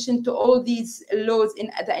 in addition to all these laws, in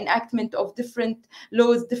the enactment of different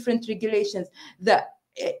laws, different regulations. The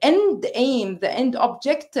end aim, the end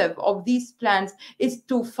objective of these plans is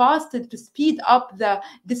to fasten, to speed up the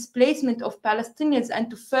displacement of Palestinians and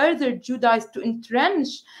to further Judaize, to entrench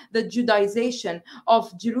the Judaization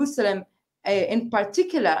of Jerusalem in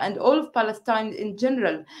particular, and all of Palestine in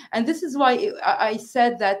general. And this is why I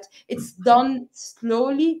said that it's done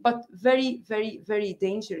slowly, but very, very, very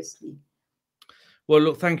dangerously. Well,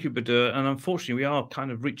 look, thank you, Budour. And unfortunately, we are kind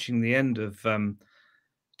of reaching the end of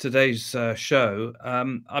today's show.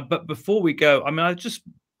 But before we go, I mean, I'll just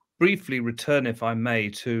briefly return, if I may,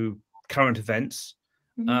 to current events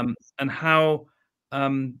and how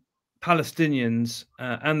Palestinians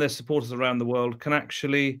and their supporters around the world can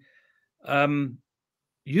actually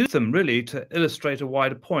use them really to illustrate a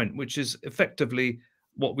wider point, which is effectively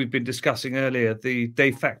what we've been discussing earlier, the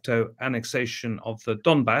de facto annexation of the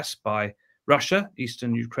Donbass by Russia,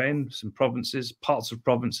 eastern Ukraine, some provinces, parts of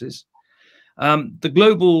provinces.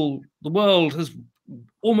 The world has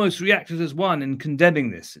almost reacted as one in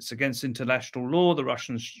condemning this. It's against international law. The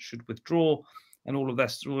Russians should withdraw, and all the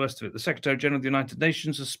rest of it. The Secretary General of the United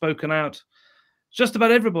Nations has spoken out. Just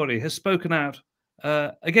about everybody has spoken out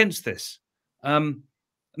against this.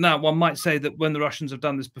 Now, one might say that when the Russians have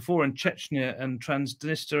done this before in Chechnya and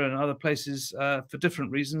Transnistria and other places for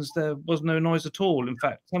different reasons, there was no noise at all. In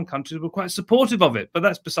fact, some countries were quite supportive of it, but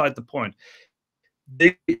that's beside the point.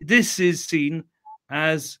 This is seen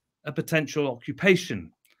as a potential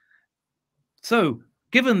occupation. So,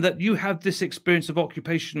 given that you have this experience of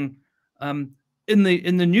occupation in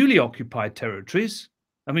the newly occupied territories,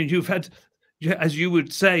 I mean, you've had, as you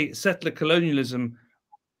would say, settler colonialism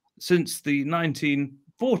since the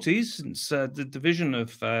 1940s, since the division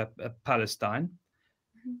of Palestine.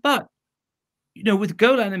 But, you know, with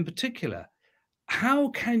Golan in particular,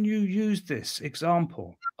 how can you use this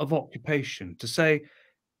example of occupation to say,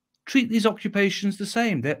 treat these occupations the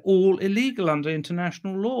same? They're all illegal under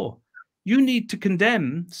international law. You need to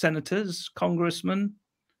condemn senators, congressmen,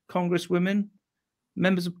 congresswomen,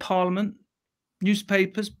 members of parliament,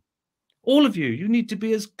 newspapers, all of you. You need to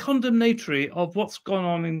be as condemnatory of what's gone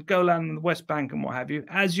on in Golan and the West Bank and what have you,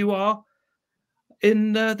 as you are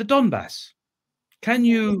in the Donbass.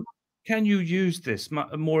 Can you use this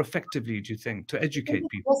more effectively, do you think, to educate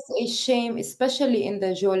people? It's a shame, especially in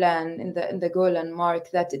the Golan, in the Golan mark,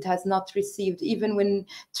 that it has not received. Even when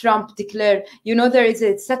Trump declared, you know, there is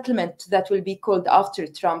a settlement that will be called after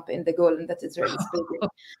Trump in the Golan that Israel is building.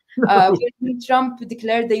 When Trump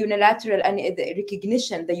declared the unilateral and the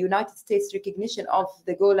recognition, the United States recognition of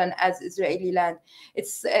the Golan as Israeli land,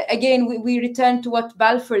 it's again we return to what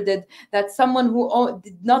Balfour did, that someone who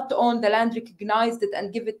did not own the land recognized it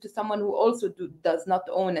and give it to someone who also does not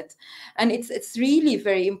own it. And it's really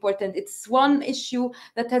very important. It's one issue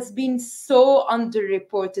that has been so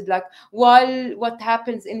underreported. Like, while what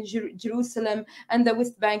happens in Jerusalem and the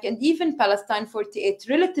West Bank and even Palestine 48,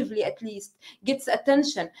 relatively at least, gets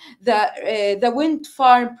attention, the wind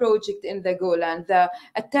farm project in the Golan, the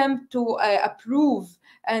attempt to approve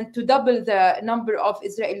and to double the number of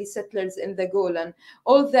Israeli settlers in the Golan,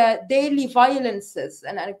 all the daily violences,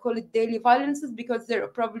 and I call it daily violences because they're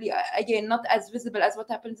probably, again, not as visible as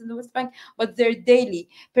what happens in the West Bank, but they're daily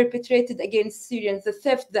perpetrated against Syrians, the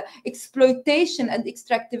theft, the exploitation and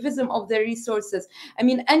extractivism of their resources. I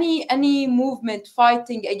mean, any movement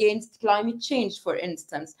fighting against climate change, for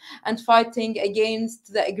instance, and fighting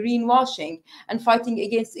against the greenwashing and fighting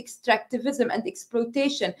against extractivism and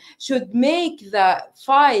exploitation should make the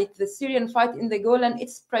Syrian fight in the Golan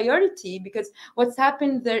its priority, because what's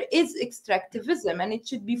happened there is extractivism and it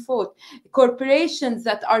should be fought. Corporations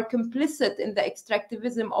that are complicit in the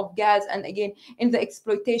extractivism of gas and again in the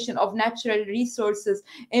exploitation of natural resources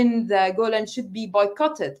in the Golan should be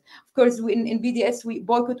boycotted. Of course, in BDS we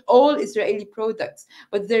boycott all Israeli products,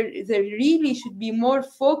 but there really should be more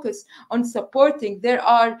focus on supporting. There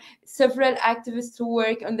are several activists who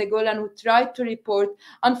work on the Golan who try to report.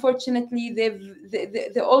 Unfortunately,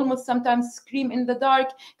 they almost sometimes scream in the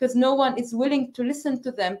dark because no one is willing to listen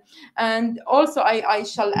to them. And also, I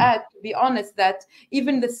shall add, to be honest, that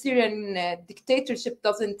even the Syrian dictatorship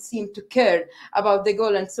doesn't seem to care about the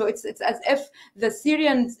Golan. So it's as if the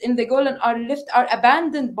Syrians in the Golan are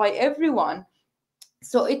abandoned by everyone.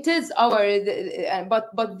 So it is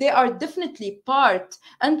but they are definitely part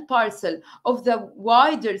and parcel of the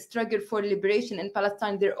wider struggle for liberation in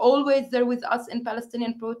Palestine. They're always there with us in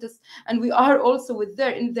Palestinian protests, and we are also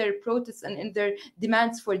in their protests and in their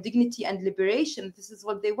demands for dignity and liberation. This is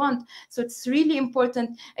what they want. So it's really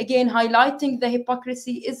important. Again, highlighting the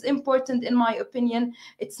hypocrisy is important, in my opinion.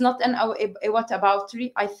 It's not a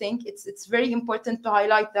whataboutery. I think it's very important to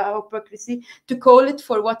highlight the hypocrisy, to call it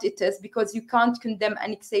for what it is, because you can't condemn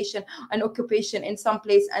annexation and occupation in some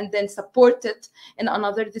place and then support it in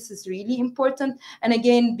another. This is really important. And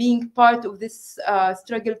again, being part of this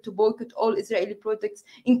struggle to boycott all Israeli products,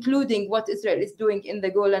 including what Israel is doing in the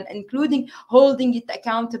Golan, including holding it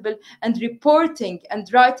accountable and reporting and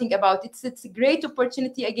writing about it. It's a great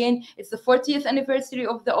opportunity. Again, it's the 40th anniversary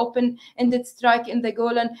of the open-ended strike in the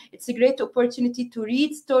Golan. It's a great opportunity to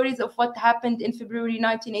read stories of what happened in February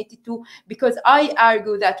 1982, because I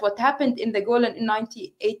argue that what happened in the Golan in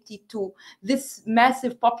 1982, this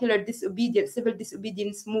massive popular disobedience, civil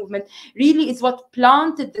disobedience movement, really is what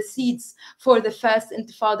planted the seeds for the first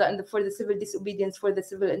intifada and for the civil disobedience, for the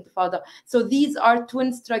civil intifada. So these are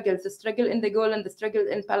twin struggles, the struggle in the Golan, the struggle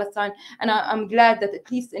in Palestine. And I'm glad that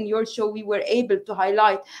at least in your show we were able to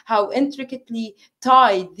highlight how intricately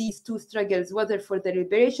tied these two struggles, whether for the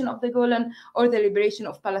liberation of the Golan or the liberation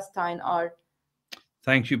of Palestine, are.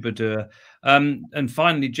 Thank you, Budour. And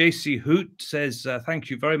finally, JC Hoot says, thank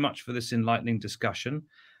you very much for this enlightening discussion.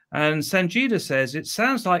 And Sanjida says, it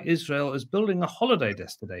sounds like Israel is building a holiday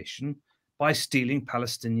destination by stealing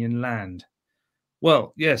Palestinian land.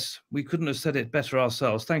 Well, yes, we couldn't have said it better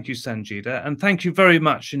ourselves. Thank you, Sanjida. And thank you very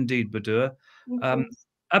much indeed, Budour.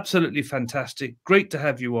 Absolutely fantastic. Great to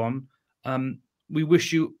have you on. We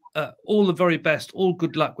wish you all the very best, all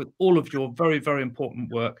good luck with all of your very, very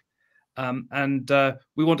important work. And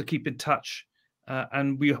we want to keep in touch,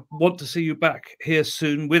 and we want to see you back here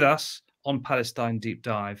soon with us on Palestine Deep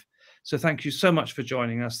Dive. So thank you so much for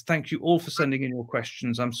joining us. Thank you all for sending in your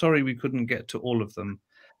questions. I'm sorry we couldn't get to all of them.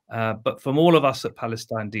 But from all of us at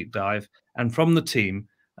Palestine Deep Dive and from the team,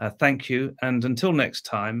 thank you. And until next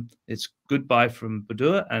time, it's goodbye from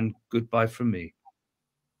Budour and goodbye from me.